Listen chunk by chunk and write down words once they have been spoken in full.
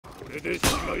れでし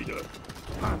まいだ。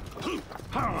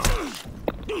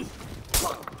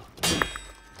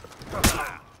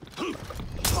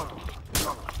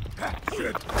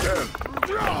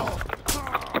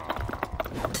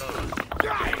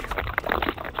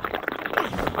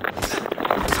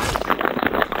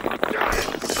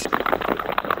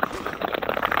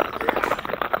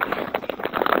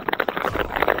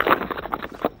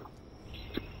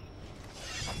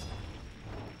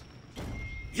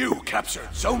You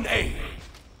captured Zone A.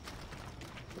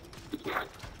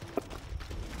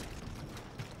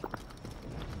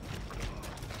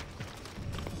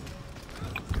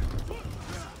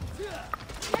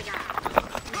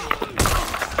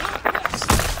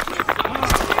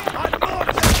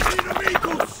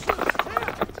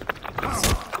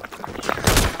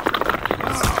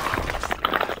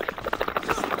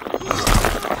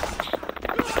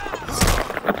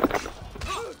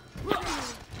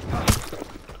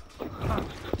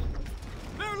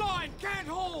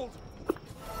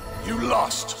 You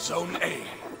lost Zone A.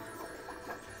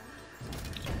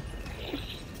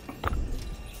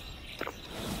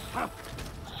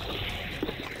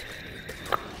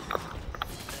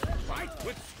 Fight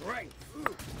with strength.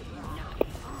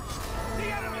 The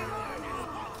enemy line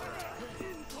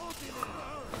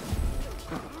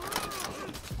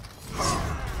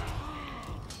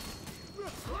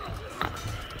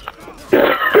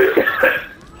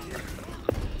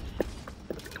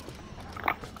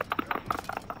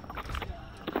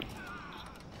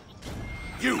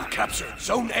You captured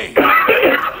Zone A.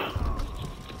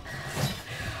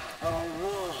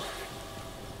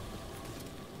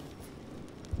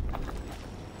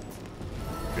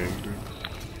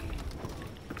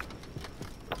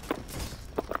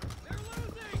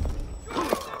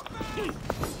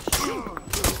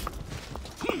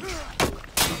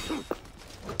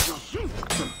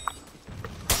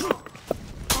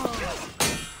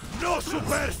 No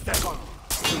superstar!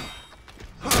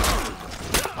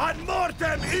 Ad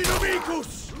mortem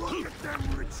inumicus! Look at them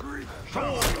retreat!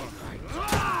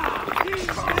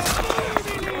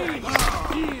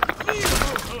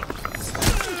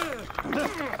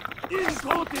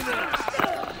 Incontinence!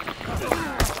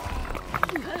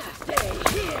 Stay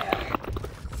here!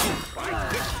 Fight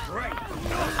with strength!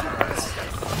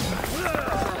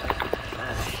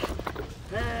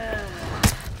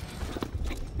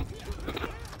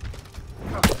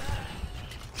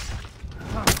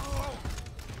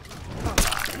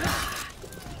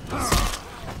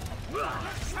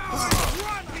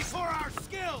 Run before our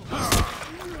skill!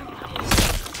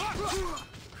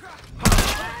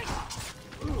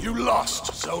 You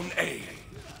lost Zone A.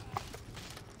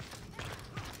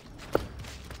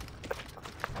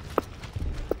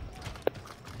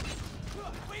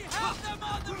 We have them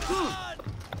on the run!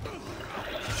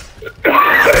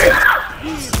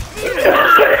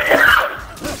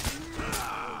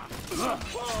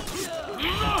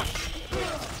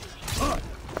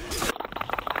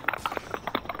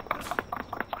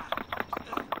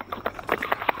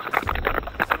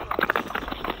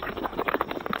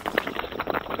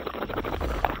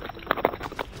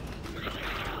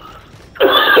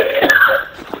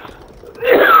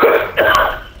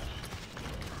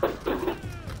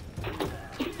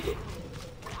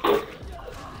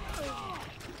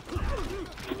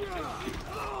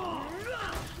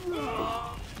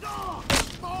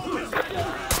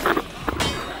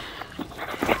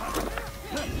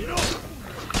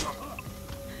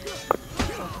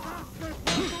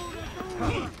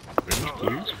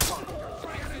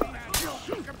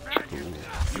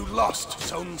 You lost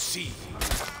Zone C.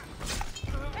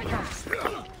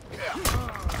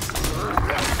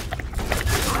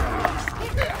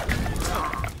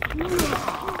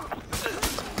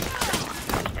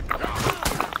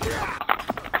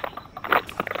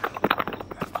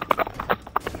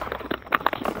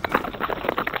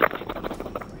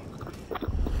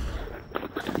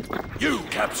 You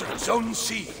captured Zone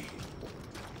C.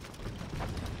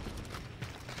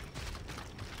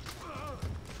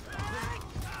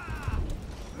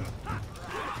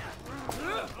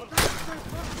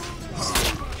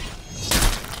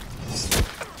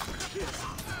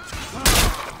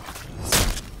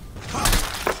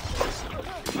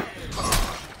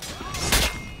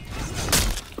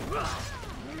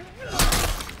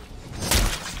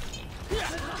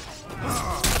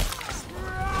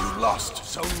 You lost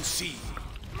Zone C.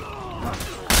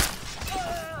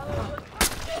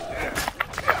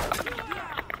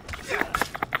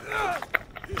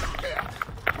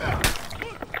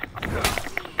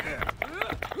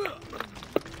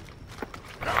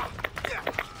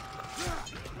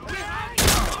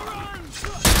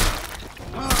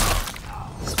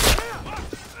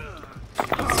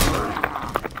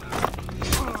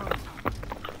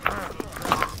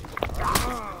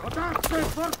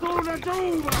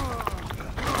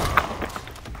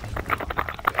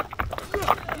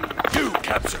 You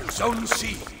captured Zone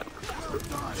C.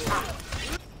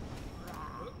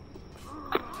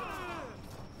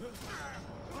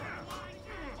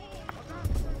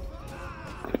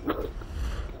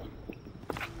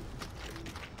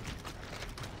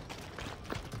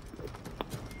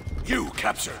 You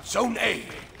captured Zone A.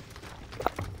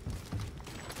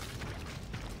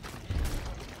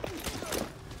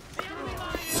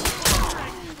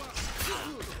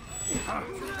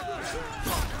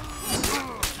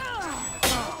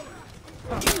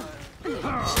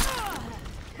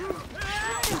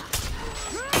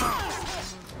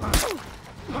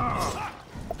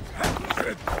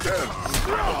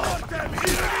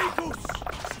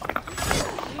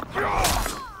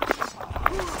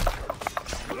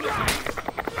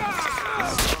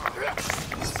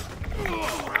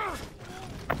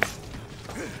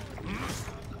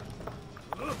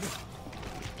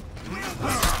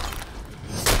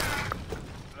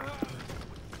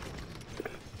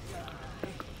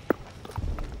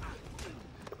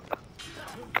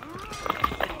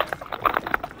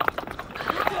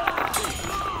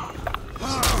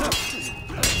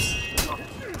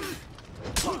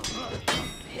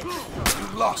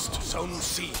 You lost Zone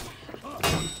C.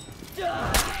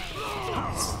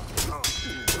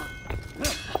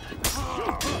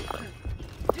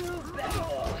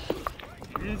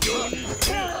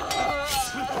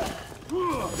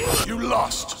 You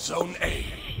lost Zone A.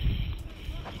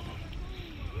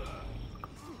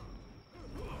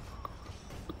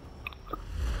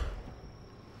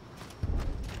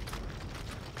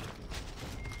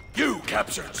 You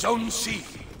captured Zone C.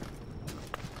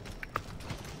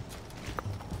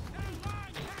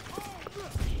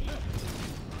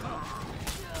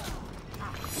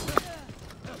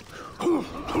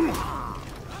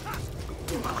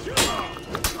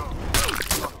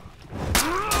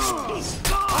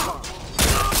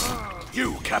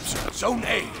 You captured Zone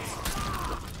A.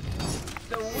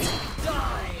 The weak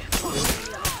die. We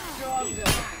are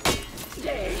stronger.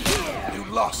 Stay here. You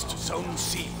lost Zone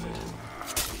C.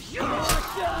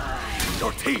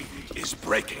 Your team is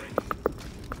breaking.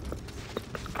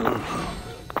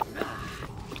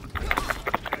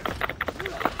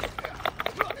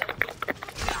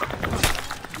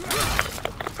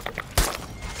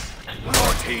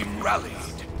 Your team rallied.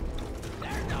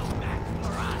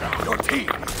 Your team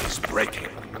is breaking.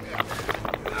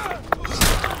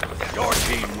 Your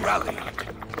team rallied.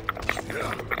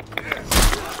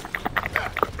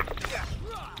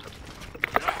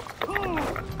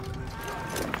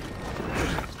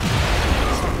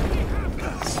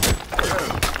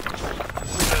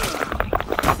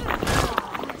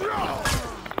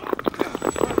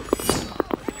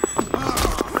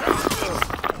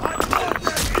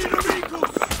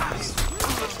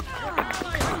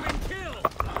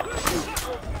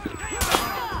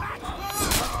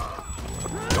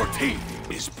 Your team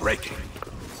is breaking.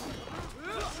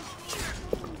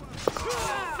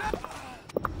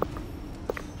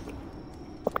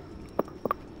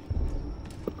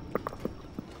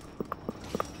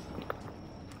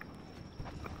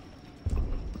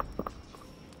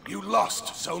 You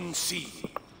lost Zone C.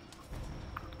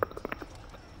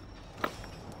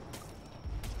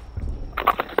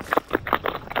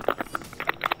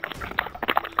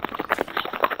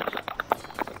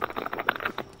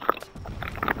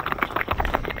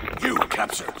 You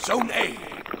captured Zone A.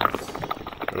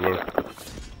 Hello.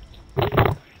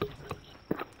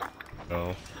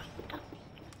 No.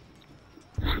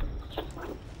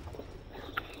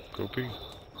 Go B.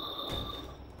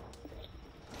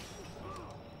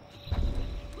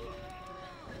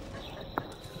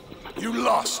 You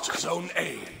lost Zone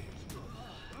A.